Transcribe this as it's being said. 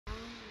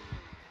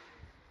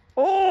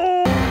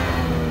Oh!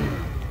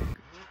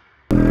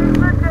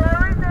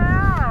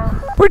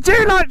 Would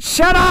you like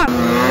shut up?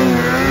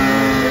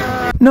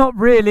 Not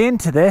really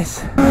into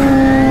this.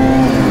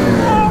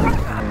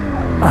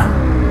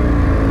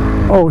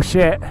 Oh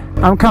shit.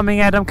 I'm coming,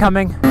 Ed, I'm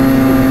coming.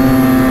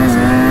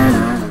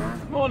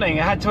 Morning,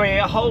 I had to wait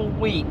a whole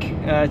week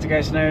to go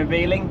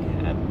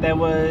snowmobiling. There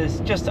was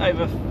just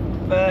over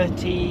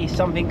 30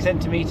 something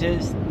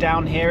centimetres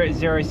down here at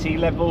 0 sea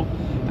level,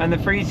 and the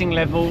freezing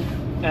level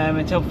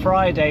until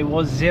Friday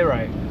was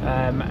 0,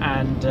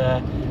 and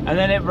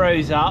then it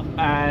rose up,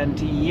 and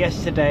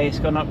yesterday it's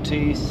gone up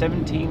to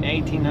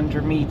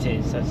 1800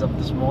 metres as of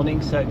this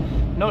morning. So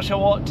not sure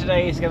what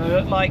today is going to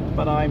look like,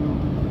 but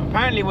I'm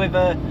apparently with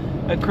a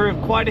crew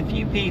of quite a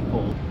few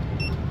people.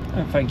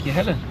 Oh, thank you,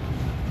 Helen.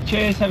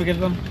 Cheers, have a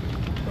good one.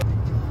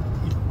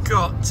 You've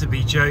got to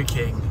be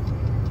joking.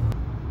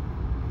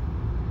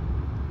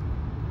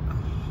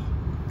 Oh,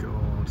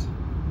 God.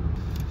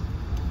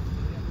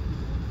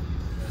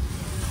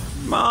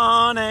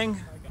 Morning.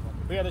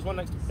 Yeah, there's one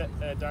next to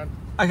Dan.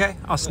 Okay,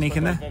 I'll sneak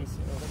in there.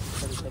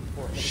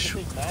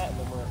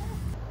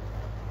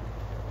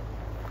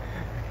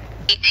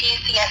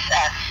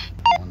 TCSF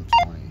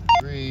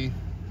 123.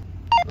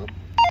 Oh.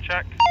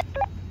 Check.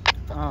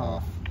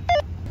 Oh.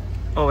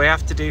 What we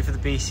have to do for the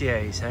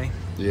BCAs, eh?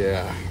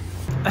 Yeah.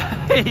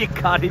 You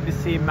can't even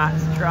see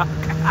Matt's truck.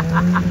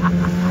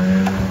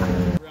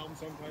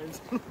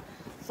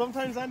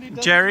 Sometimes Andy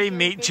does. Jerry,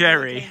 meet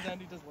Jerry.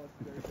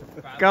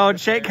 Go on,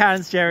 shake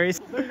hands, Jerry.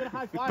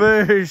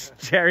 Boosh,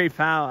 Jerry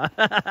power.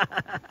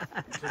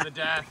 To the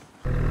death.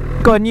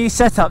 Got a new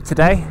setup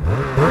today.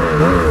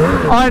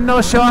 I'm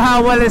not sure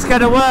how well it's going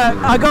to work.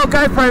 I got a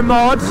GoPro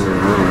mod,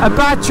 a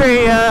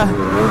battery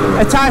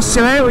attached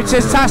to it, which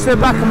is attached to the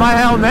back of my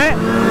helmet,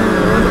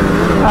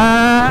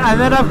 and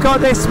then I've got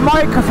this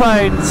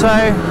microphone,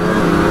 so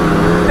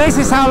this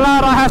is how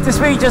loud I have to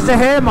speak just to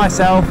hear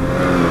myself.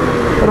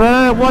 But I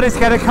don't know what it's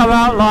going to come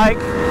out like.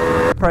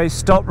 GoPro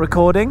stop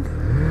recording.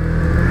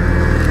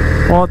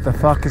 What the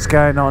fuck is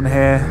going on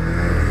here?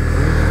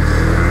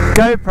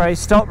 GoPro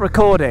stop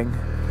recording.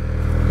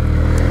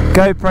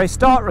 GoPro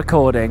start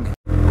recording.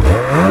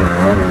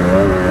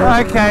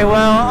 Okay,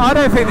 well, I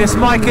don't think this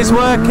mic is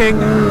working.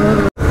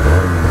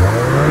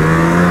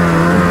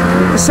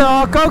 So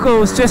our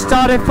goggles just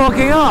started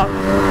fogging up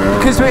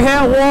because we hit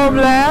a warm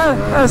layer.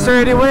 That's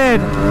really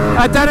weird.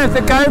 I don't know if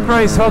the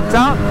GoPro's fogged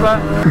up,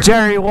 but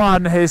Jerry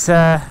 1 has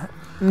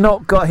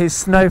not got his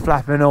snow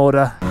flap in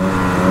order.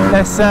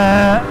 Let's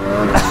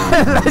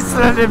let's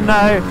let him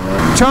know.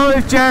 Trouble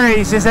with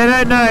Jerry's is they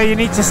don't know you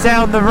need to stay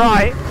on the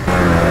right.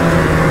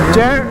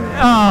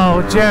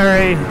 Oh,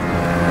 Jerry.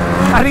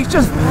 And he's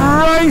just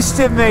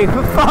roasted me,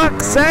 for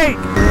fuck's sake.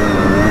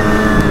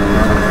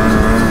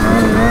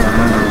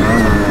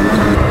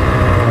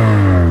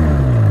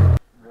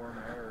 Warm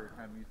air,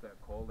 kind of use that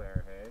cold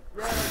air, hey?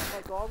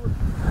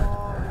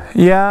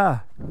 Yeah.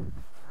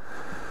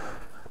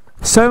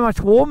 So much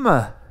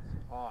warmer.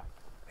 Hot.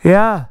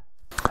 Yeah.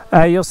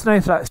 Your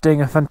snow flap's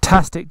doing a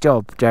fantastic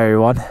job, Jerry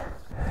 1.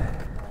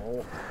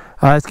 Oh.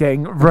 I was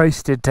getting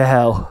roasted to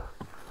hell.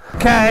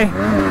 Okay.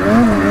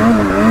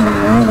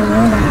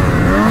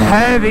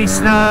 Heavy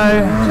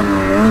snow.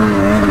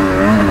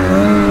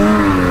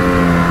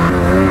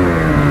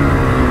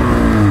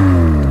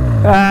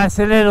 It's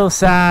a little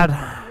sad.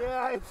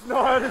 Yeah, it's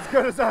not as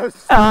good as I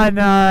was. I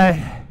know.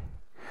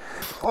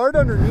 Hard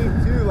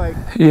underneath too, like.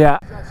 Yeah.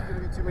 There's actually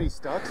gonna be too many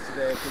stucks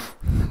today.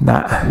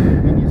 Nah.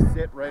 And you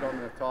sit right on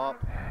the top.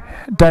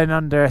 Don't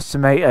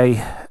underestimate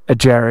a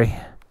Jerry.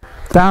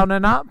 Down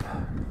and up.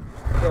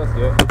 That's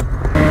good.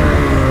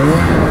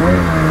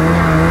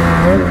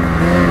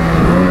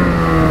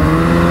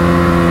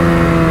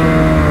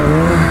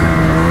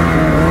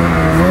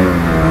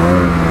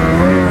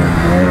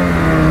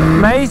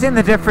 Amazing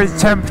the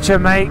difference temperature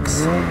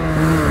makes.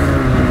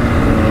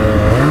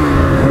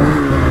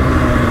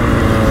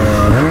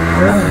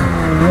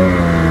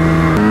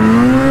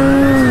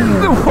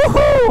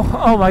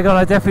 Oh my god,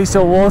 I definitely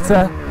saw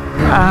water.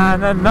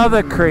 And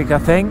another creek, I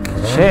think.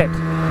 Shit.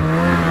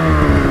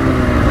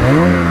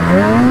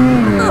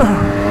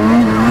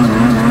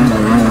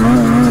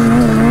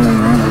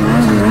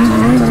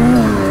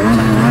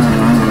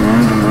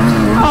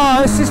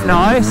 Oh, this is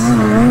nice.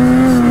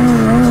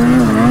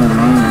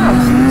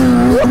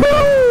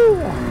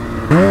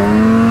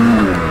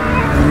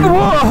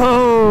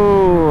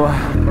 Whoa!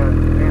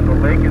 And the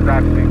lake is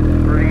actually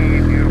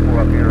pretty beautiful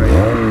up here right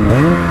now.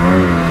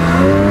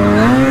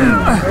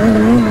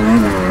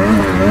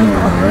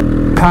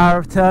 Power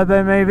of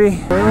turbo,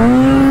 maybe?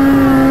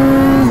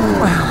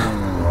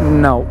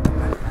 Nope.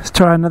 Let's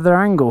try another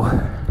angle.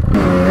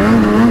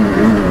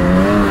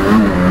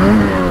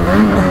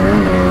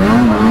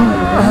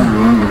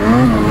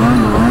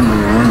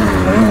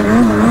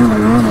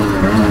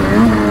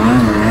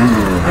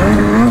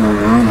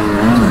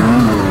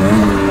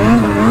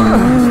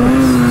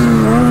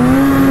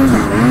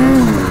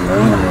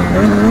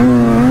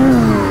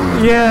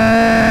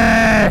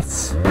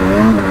 Yes!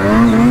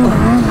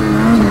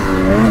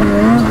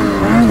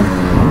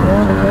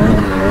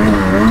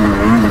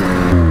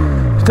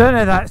 Don't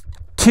know if that's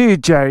too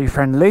Jerry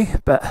friendly,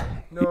 but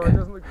No, it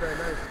doesn't look very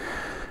nice.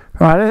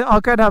 right,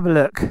 I'll go and have a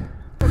look.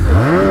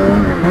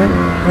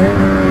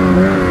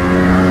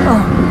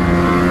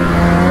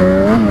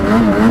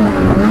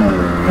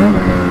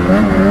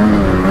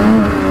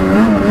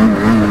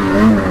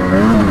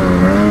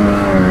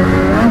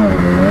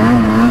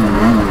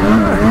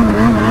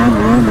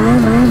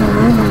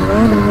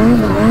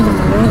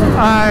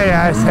 Oh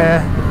yes,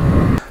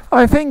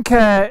 I think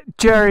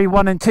Jerry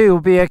 1 and 2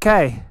 will be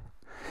okay.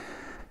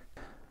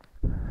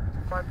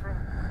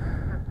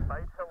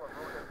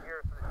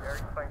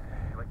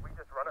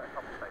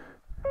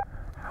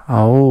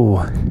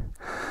 Oh,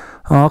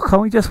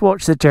 can't we just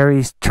watch the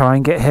Jerrys try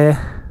and get here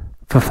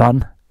for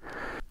fun?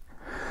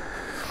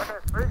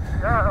 Okay,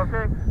 yeah,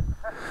 okay.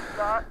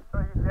 Start. So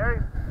you, Jerry,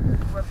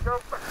 let's go.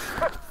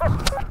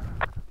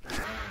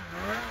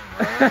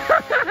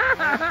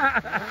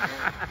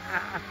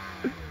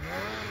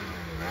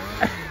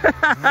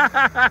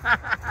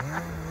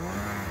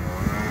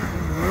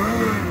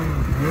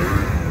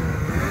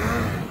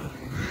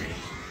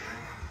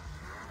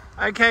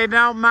 Okay,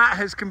 now Matt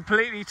has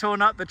completely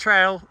torn up the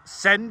trail.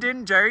 Send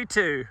in Jerry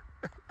 2.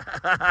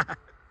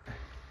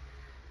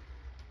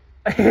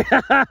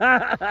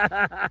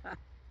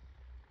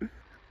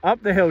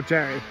 Up the hill,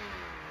 Jerry.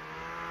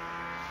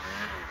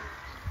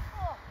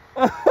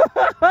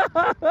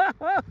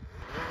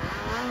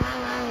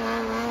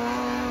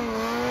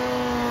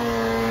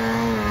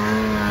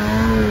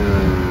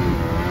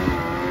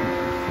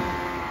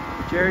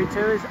 Jerry 2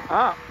 is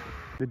up.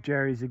 The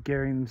Jerrys are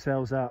gearing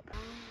themselves up.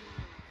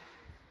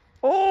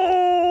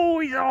 Oh,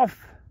 he's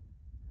off.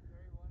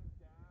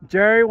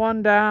 Jerry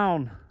 1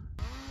 down.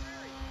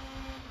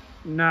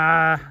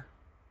 Nah.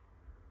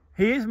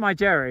 He is my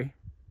Jerry.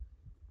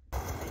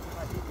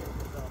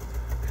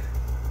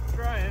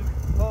 Trying.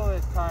 Oh,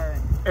 it's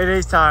tiring. It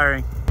is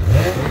tiring.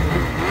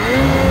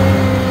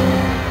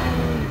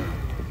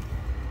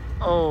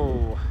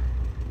 Oh.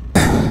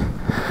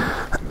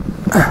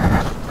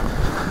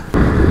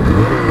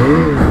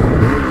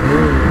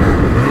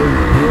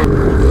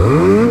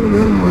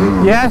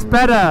 Yes,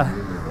 better.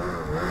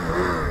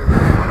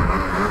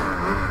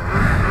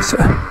 So,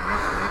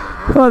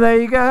 well,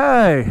 there you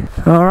go.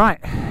 All right,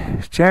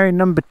 Jerry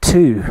number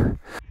 2.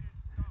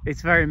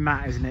 It's very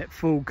Matt, isn't it?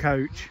 Full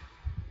coach.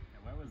 Yeah,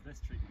 where was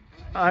this treatment?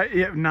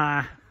 Yeah,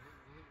 nah.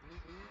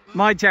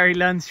 My Jerry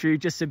learns through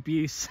just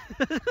abuse.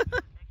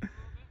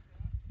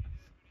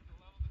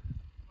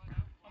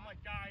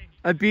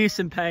 Abuse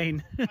and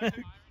pain.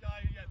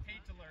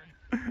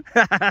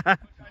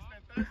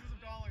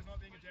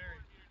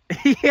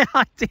 Yeah,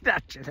 I did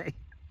actually.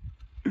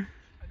 And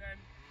then,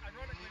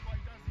 ironically, what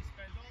he does, he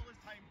spends all his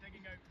time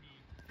digging out me.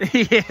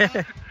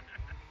 Yeah.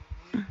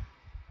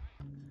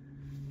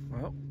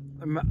 Well,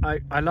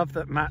 I love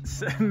that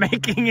Matt's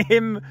making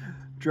him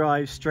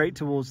drive straight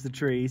towards the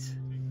trees.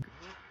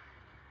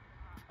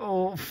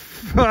 Oh.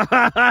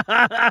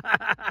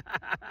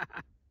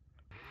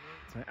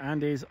 So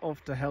Andy's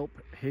off to help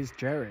his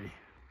Jerry.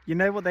 You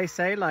know what they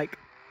say, like,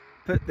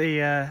 put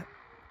the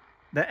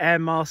air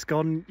mask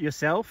on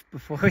yourself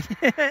before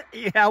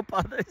you help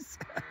others.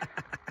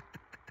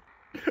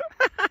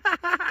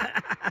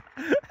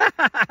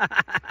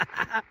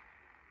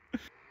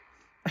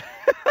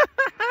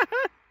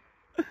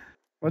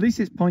 Well, at least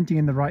it's pointing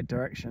in the right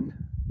direction.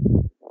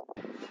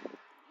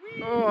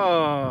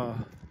 Oh,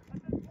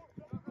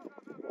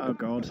 oh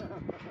God.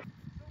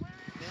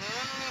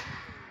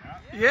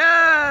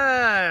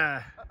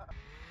 Yeah!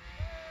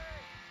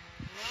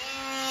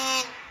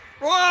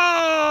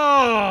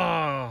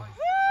 Whoa!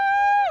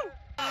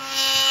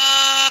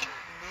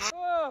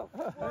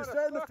 I'm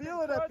starting to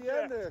feel it at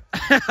the end there.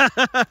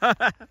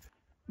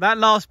 That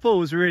last pull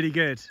was really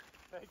good.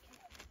 Thank you.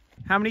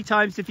 How many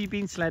times have you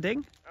been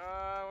sledding?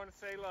 I want to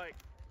say like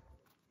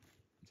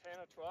 10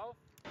 or 12.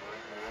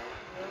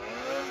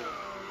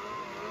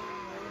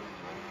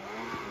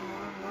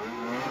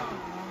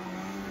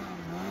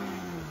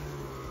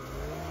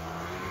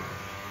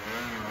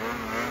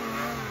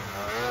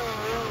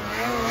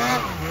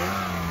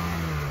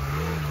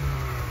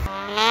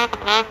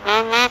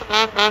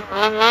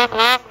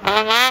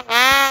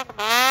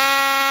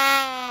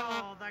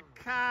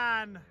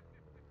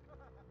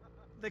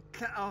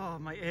 Oh,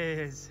 my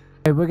ears.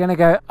 We're gonna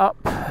go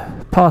up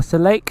past the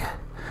lake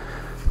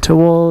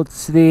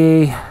towards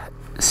the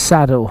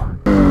saddle.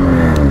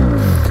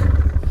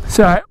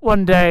 So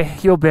one day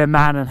you'll be a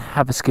man and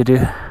have a skidoo.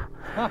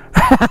 I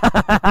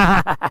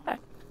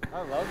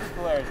love the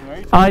Polaris,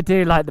 mate. I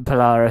do like the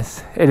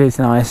Polaris. It is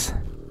nice.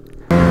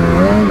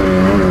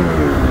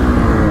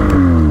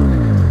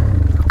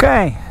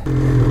 Okay.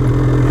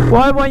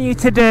 What I want you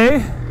to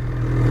do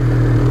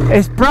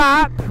is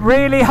brap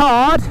really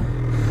hard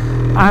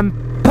and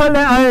pull it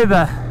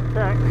over.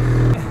 Okay.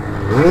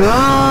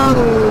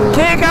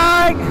 Keep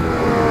going.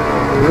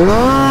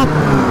 1,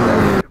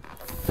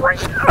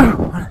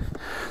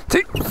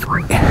 2,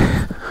 3.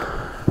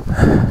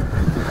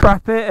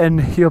 Brap it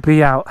and you'll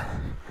be out.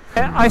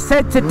 I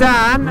said to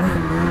Dan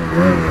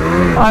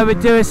I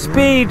would do a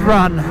speed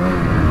run.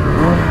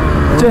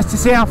 just to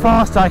see how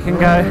fast I can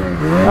go.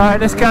 Alright,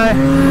 let's go.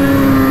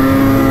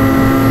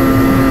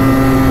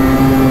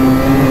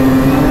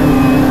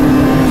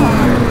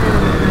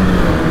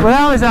 Well,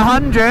 that was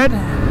 100.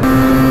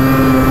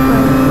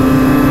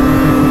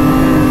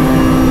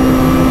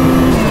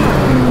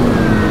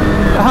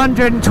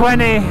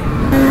 120.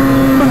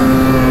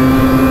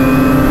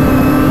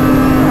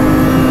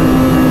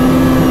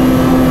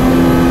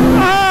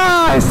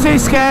 Oh, it's too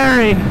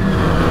scary.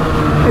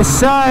 It's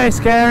so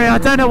scary. I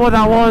don't know what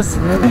that was.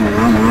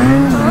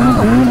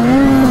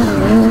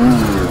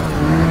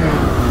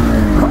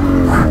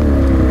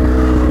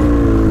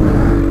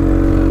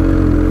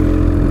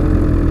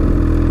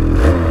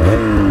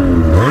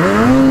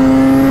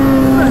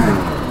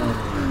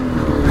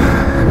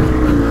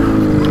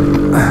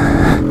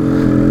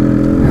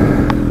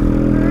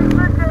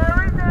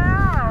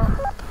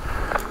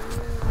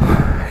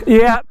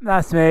 Yep,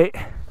 that's me.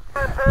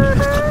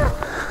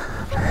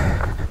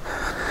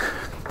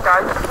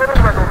 Guys,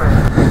 spinning wiggle me.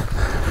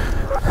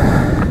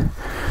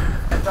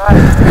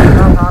 Guys,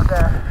 No, not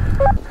there.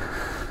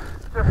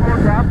 Just more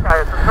gas,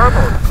 guys. It's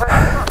turbo.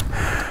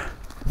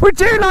 would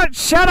you not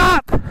shut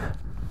up? Come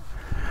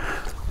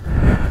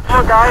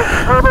on, guys.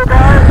 Turbo,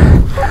 guys.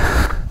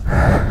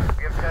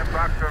 Give 10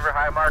 bucks over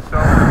high marks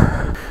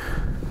over.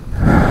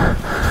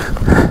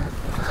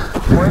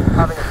 Point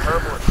having a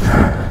turbo.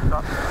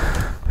 Stop.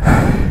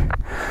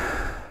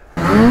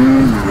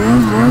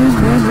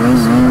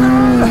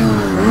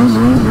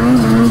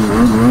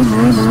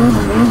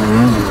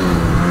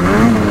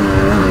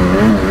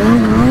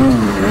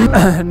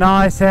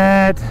 Nice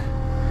head.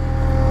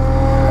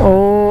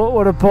 Oh,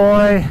 what a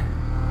boy.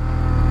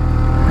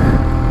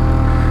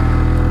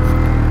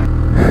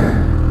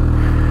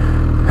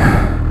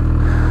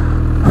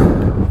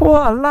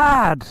 What a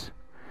lad.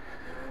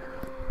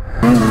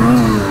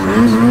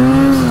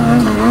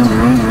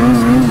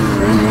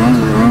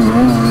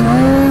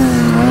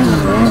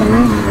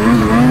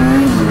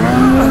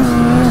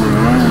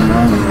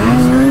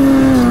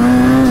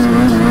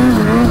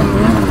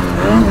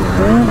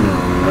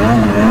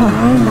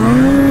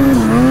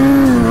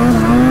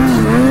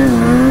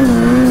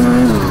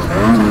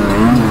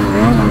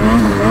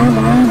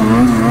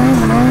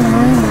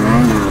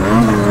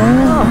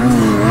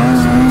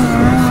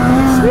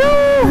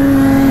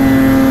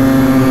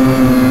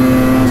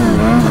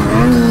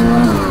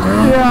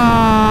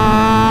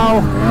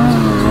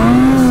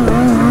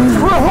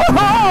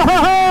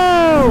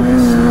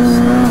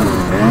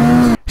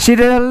 She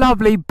did a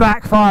lovely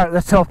backfire at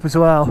the top as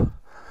well.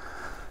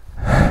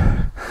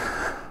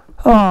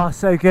 Oh,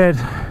 so good.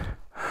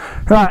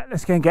 Right,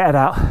 let's go and get it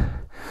out.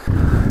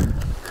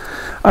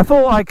 I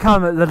thought I'd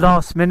come at the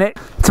last minute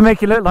to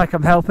make it look like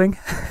I'm helping.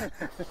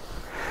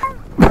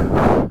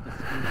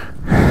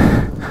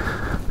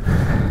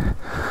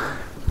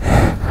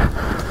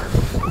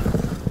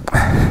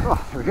 Oh,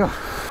 here we go.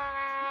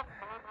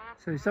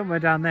 So somewhere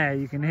down there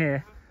you can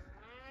hear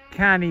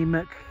Canny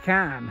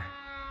McCann.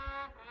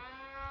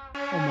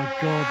 Oh my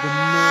god, the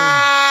noise.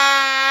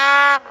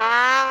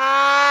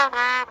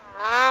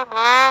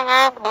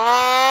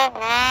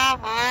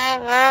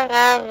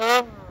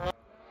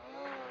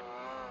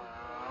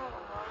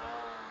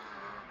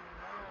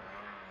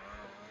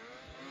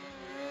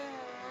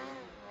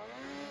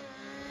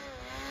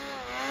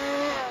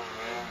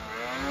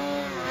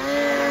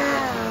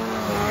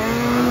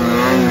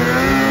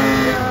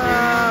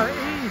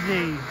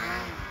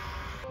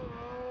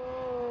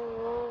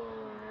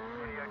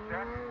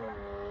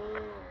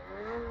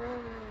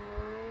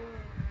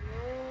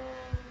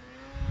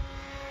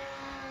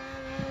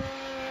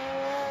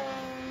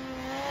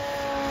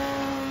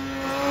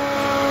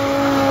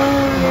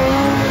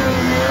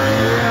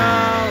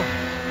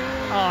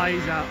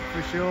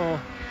 For sure.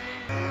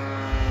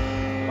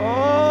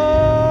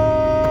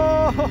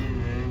 Oh!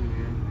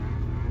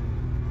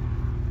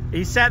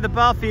 He set the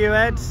bar for you,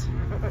 Ed.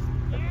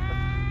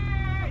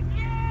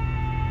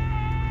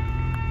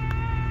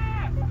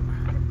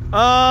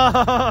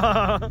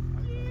 Oh!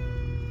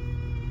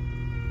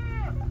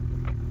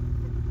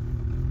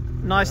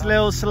 Nice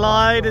little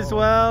slide as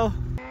well.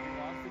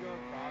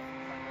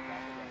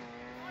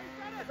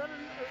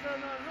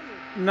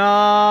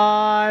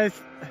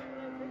 Nice.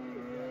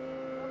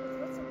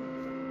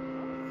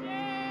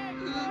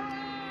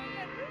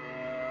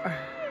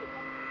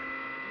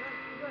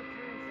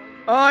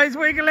 Oh, he's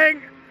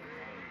wiggling!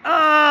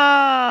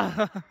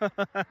 Ah!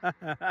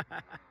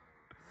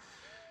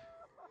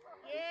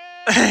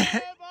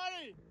 Yeah,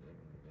 buddy!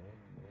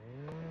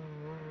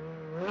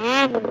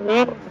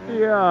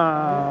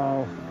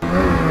 Yo!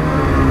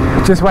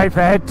 Just wait for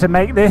Ed to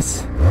make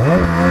this.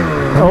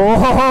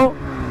 Oh!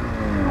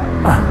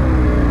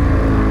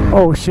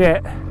 Oh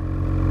shit!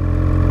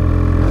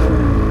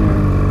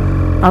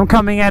 I'm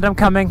coming, Ed. I'm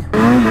coming.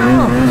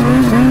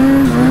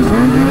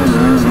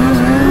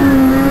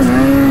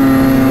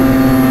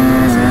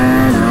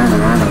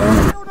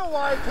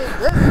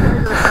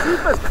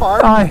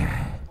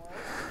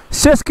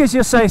 It's just because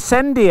you're so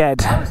sendy,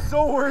 Ed. I was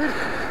so worried it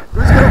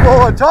was going to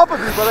roll on top of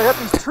me, but I got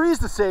these trees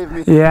to save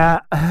me. Yeah.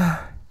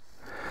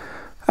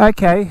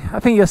 Okay,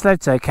 I think your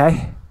sled's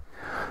okay.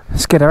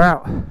 Let's get her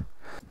out.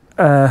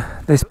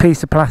 This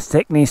piece of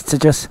plastic needs to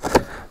just...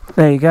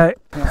 There you go.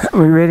 Yeah.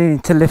 We really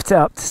need to lift it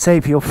up to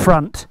save your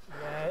front.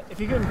 Yeah, if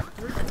you can...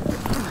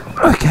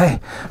 Okay.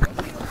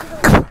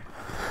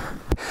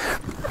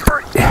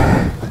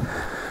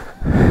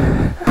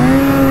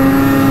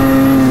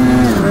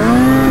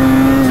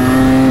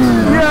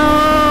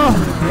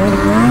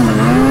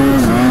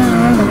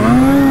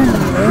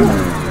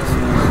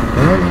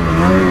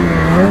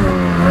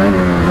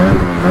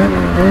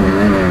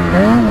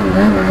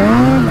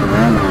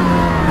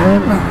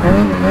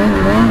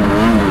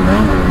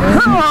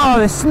 Oh,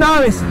 the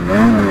snow is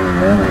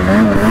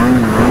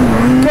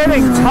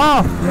getting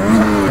tough.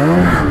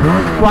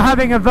 We're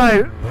having a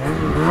vote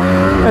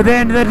at the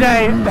end of the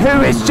day.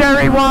 Who is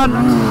Jerry 1?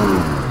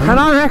 And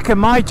I reckon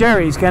my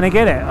Jerry's going to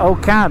get it.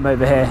 Old Cam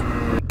over here.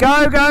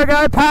 Go, go,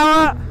 go,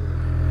 power!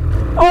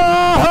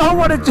 Oh,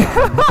 what a...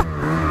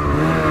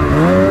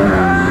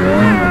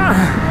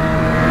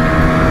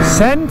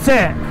 Sent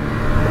it!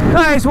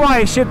 That is why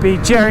it should be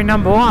Jerry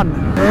number 1.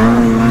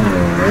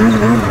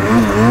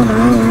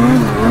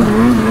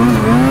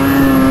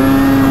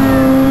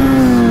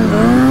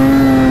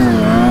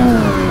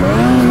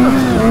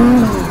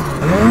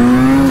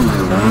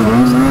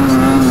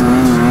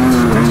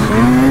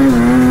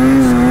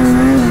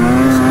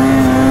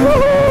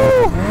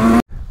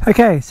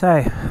 Okay,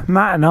 so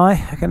Matt and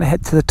I are going to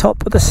head to the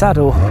top of the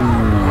saddle.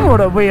 What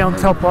are we on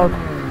top of?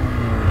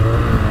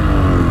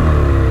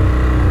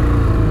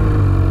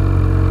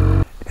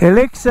 It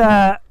looks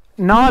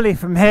gnarly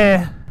from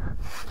here.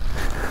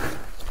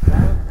 That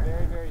was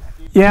very, very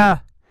steep. Yeah.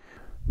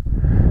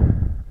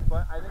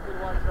 But I think we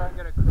want to try and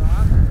get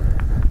across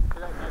to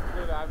that next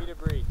bit of heavy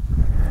debris.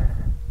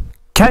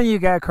 Can you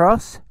get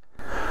across?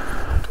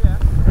 Yeah.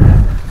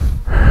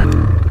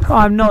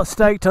 I'm not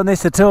stoked on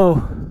this at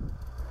all.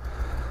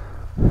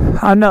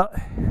 I'm not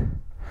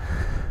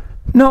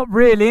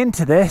really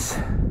into this.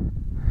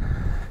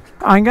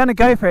 I'm going to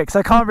go for it because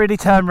I can't really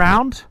turn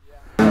round.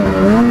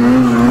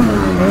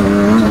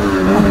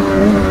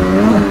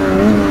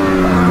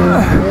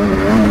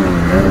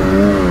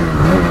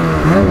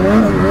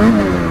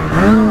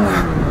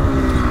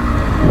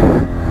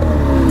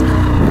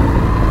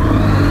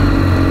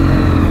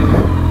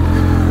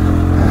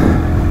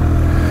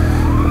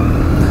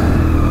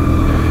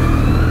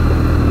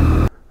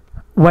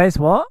 Where's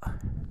what?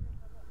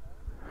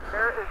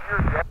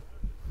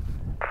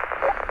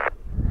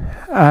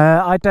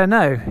 I don't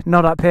know.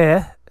 Not up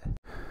here.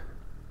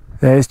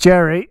 There's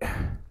Jerry.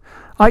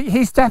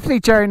 He's definitely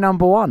Jerry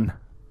number 1.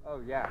 Oh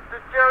yeah.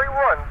 Did Jerry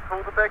 1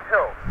 pull the big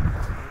hill?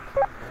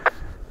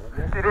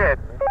 Yes, he did.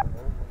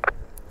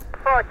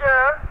 Fuck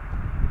yeah.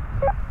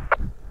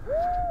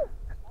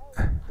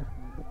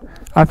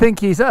 I think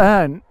he's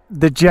earned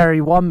the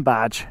Jerry 1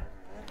 badge.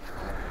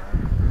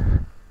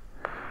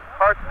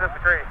 Hard to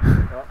disagree.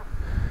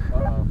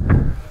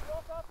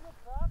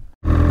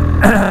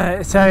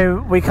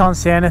 So we can't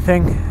see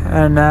anything,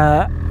 and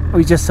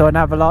we just saw an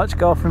avalanche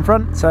go off in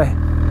front, so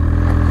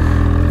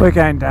we're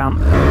going down.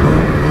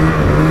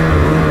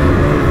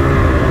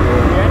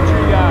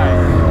 Re-entry,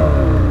 guys.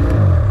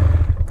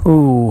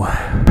 Ooh.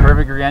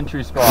 Perfect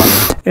re-entry spot.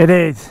 It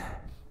is.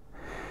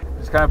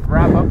 Just kind of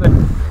wrap up the...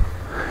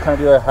 Kind of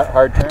do a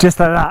hard turn. Just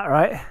like that,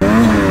 right?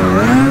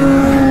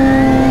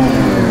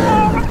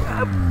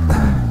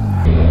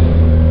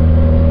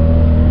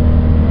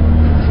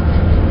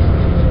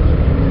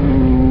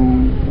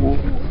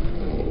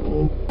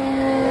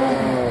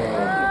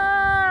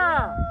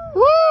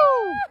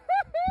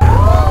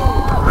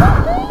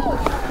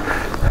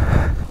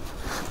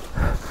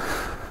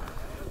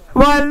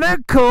 Well,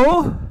 look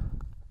cool.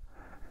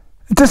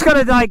 Just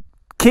gotta like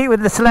keep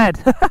with the sled.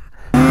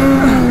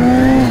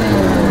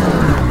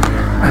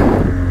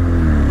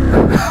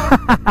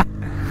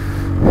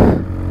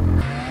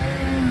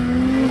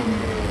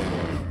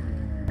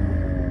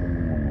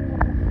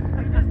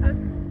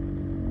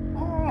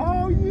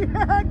 Oh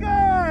yeah,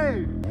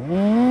 guys!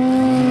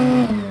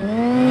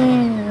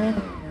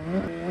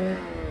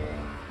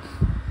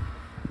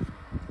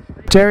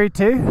 Jerry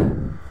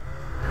 2?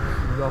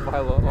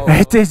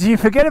 Oh. Did you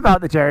forget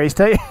about the Jerry's,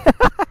 don't you?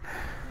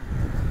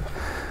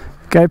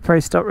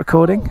 GoPro, stop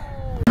recording.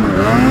 I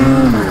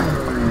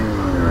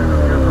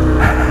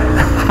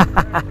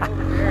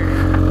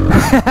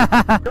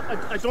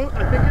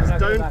think it's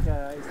down.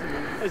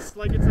 It's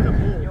like it's in a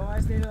hole. You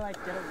always need to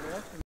like get a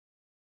lift.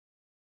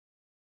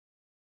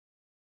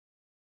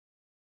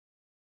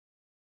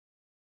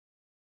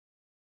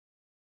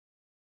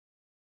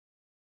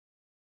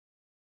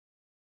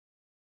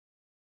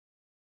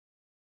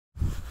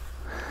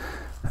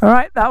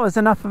 Alright, that was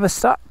enough of a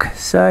stuck,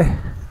 so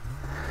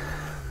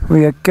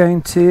we are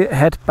going to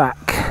head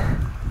back.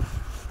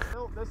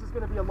 This is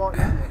going to be a lot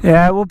easier.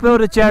 Yeah, we'll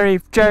build a Jerry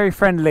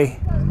friendly.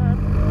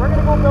 We're going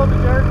to go build a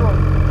Jerry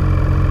one.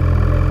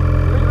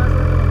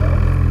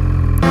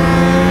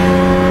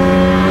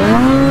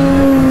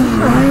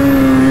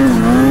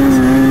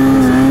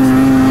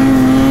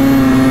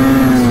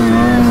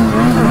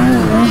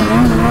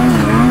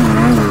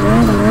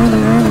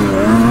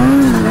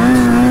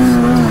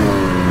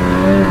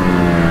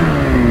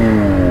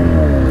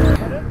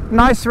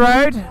 Nice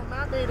road. Oh,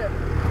 Matt made it. I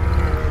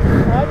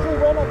actually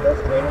went up this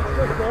drainage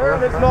just there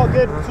and it's not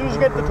good. As soon as you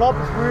get to the top,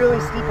 it's really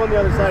steep on the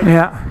other side.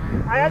 Yeah.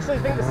 I actually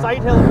think the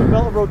side hill of the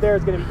Belton Road there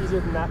is going to be easier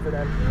than that for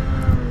them.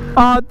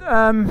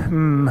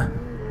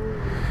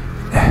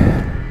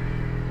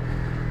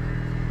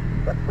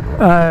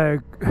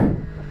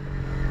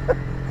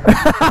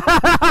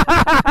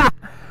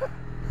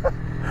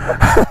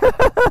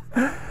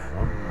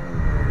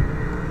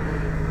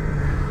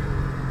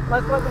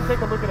 Let's let them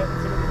take a look at it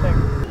and see what they think.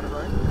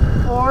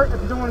 Or if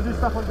you don't want to do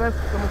stuff like this,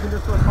 then we can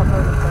just go and pop out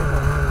of the side hill.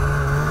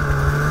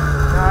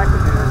 Yeah, I can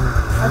do that.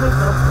 I think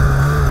so.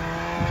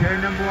 Jerry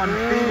number 1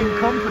 feeling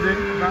confident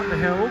about the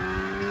hill.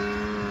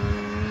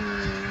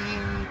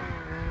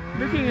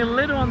 Looking a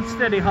little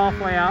unsteady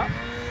halfway up.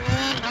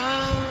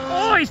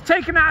 Oh, he's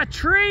taken out a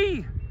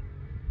tree!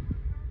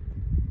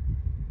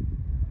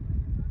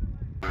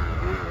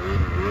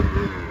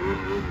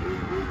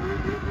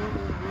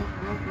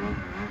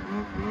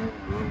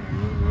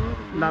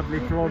 Lovely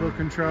throttle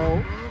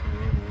control.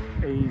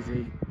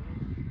 Easy.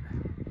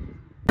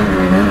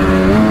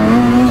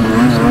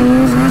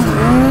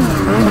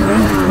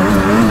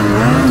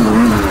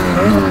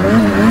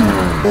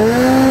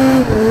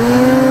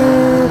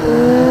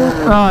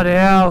 Oh the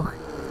hell.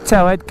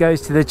 Tell Ed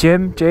goes to the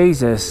gym,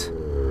 Jesus.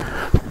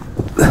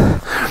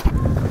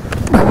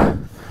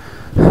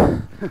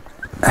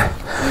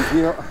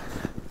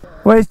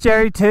 Where's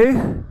Jerry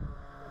 2?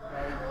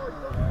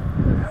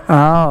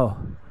 Oh.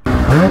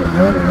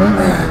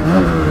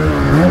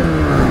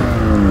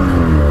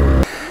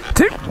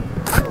 2,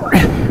 3,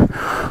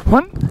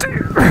 1, 2.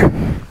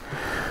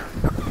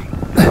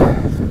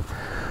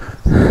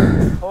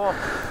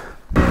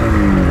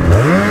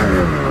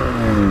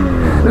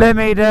 Let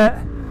me do it.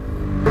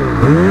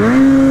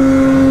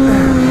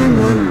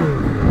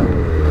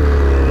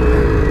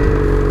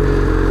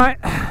 Right,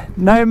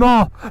 no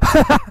more.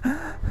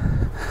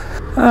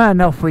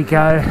 And off we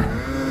go.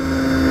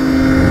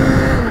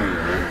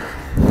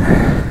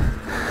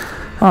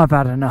 I've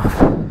had enough.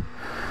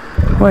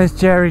 Where's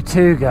Jerry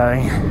 2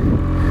 going?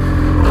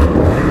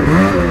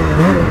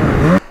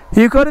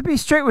 You've got to be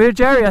strict with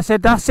Jerry. I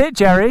said, that's it,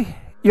 Jerry.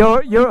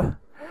 You're We're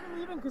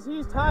leaving because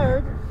he's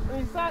tired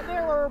and he sat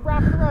there while we're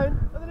wrapping around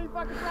and then he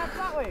fucking wraps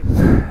that way.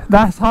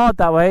 That's hard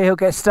that way, he'll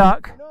get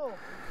stuck. No.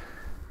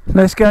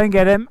 Let's go and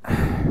get him.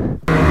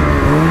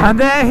 And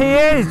there he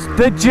is,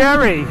 the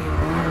Jerry.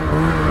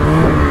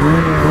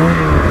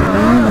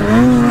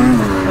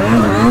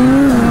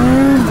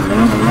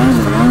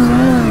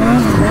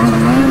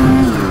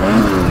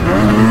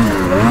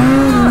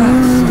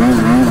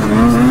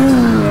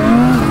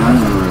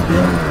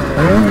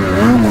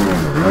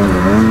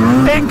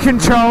 In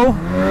control.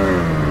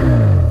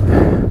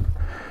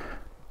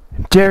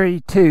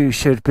 Jerry 2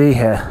 should be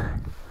here.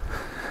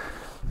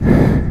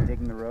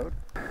 Taking the road.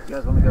 You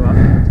guys want to go up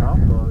to the top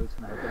or are we just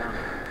going to head down?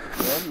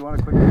 Yeah, you want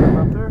to quickly go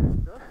up there?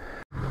 Sure.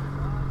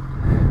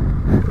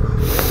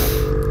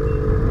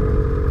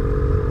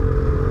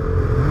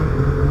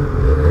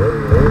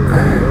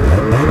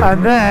 And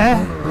there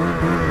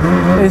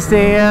is the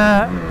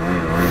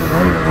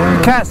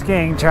cat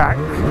skiing track.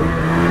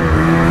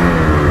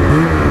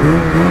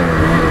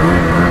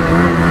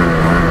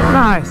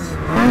 Nice.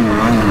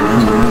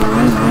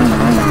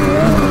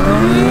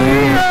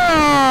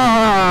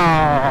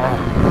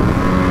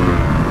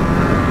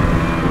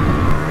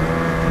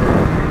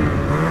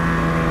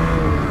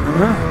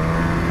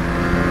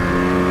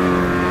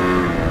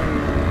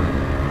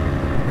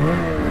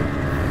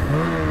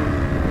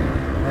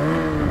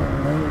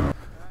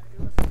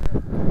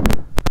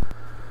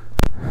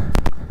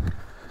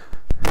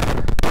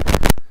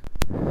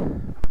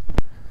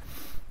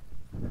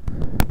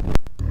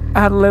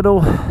 Had a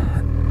little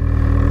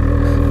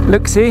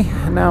look-see,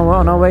 and now we're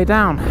on our way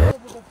down.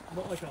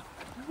 Not like a,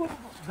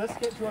 this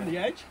gets you on the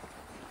edge,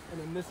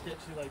 and then this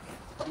gets you like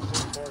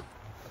board.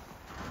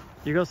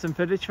 You got some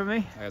footage for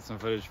me? I got some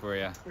footage for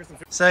you.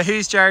 So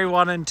who's Jerry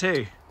 1 and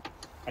 2?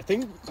 I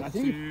think,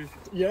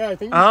 yeah, I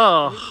think.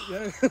 Oh.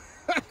 Yeah.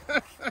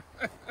 I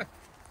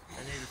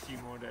need a few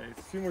more days.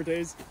 A few more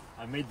days.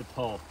 I made the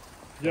poll.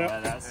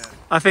 Yeah.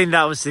 I think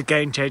that was the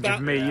game changer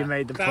for me. Yeah. You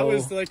made the that poll.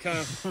 was like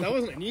that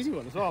wasn't an easy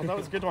one as well. That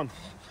was a good one.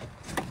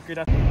 Good.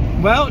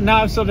 Well,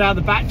 now I've sorted out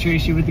the battery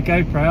issue with the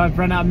GoPro. I've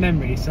run out of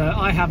memory, so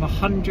I have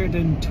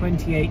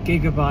 128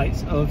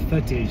 gigabytes of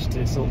footage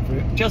to sort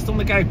through just on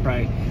the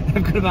GoPro.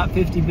 I've got about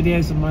 50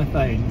 videos on my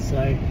phone,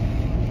 so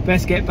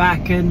best get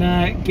back and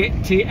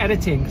get to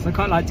editing, because I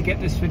quite like to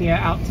get this video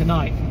out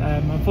tonight.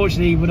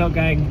 Unfortunately, we're not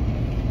going.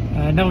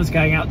 No one's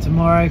going out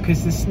tomorrow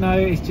because the snow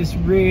is just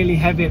really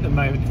heavy at the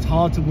moment. It's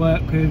hard to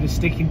work with,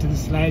 sticking to the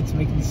sleds,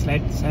 making the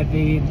sleds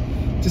heavy,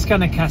 and just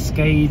kind of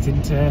cascades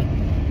into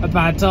a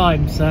bad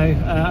time. So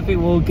I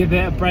think we'll give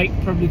it a break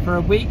probably for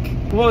a week.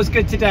 What was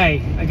good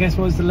today? I guess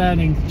what was the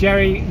learning?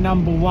 Jerry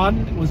number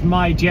 1 was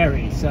my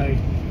Jerry. So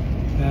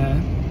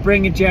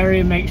bring a Jerry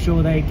and make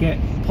sure they get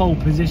pole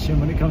position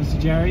when it comes to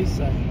Jerry's.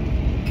 So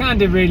Can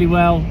did really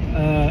well.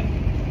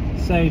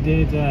 So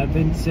did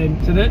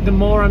Vincent. So the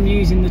more I'm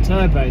using the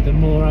turbo, the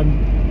more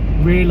I'm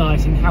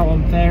realising how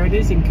unfair it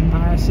is in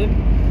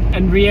comparison.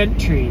 And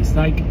re-entries,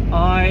 like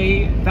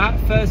that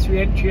first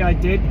re-entry I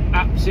did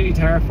absolutely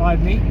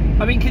terrified me.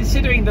 I mean,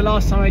 considering the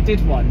last time I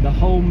did one, the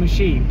whole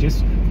machine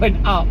just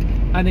went up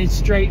and then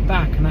straight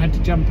back and I had to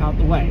jump out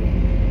the way,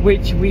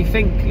 which we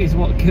think is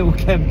what killed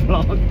Ken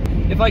Block.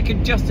 If I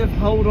could just have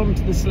held on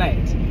to the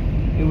sled,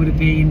 it would have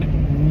been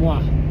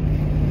mwah.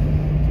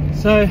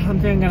 So I think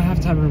I'm going to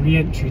have a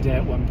re-entry day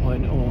at one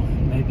point, or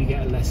maybe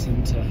get a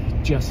lesson to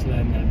just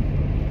learn them.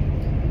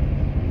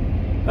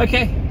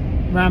 Okay,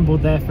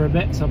 rambled there for a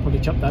bit, so I'll probably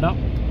chop that up.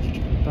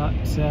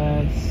 But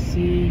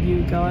see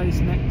you guys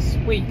next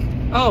week.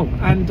 Oh,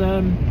 and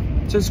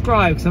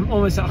subscribe, because I'm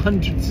almost at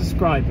 100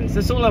 subscribers.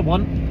 That's all I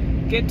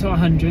want. Get to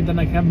 100, then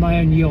I can have my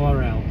own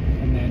URL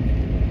and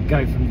then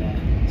go from there.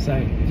 So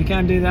if you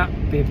can do that,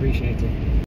 be appreciated.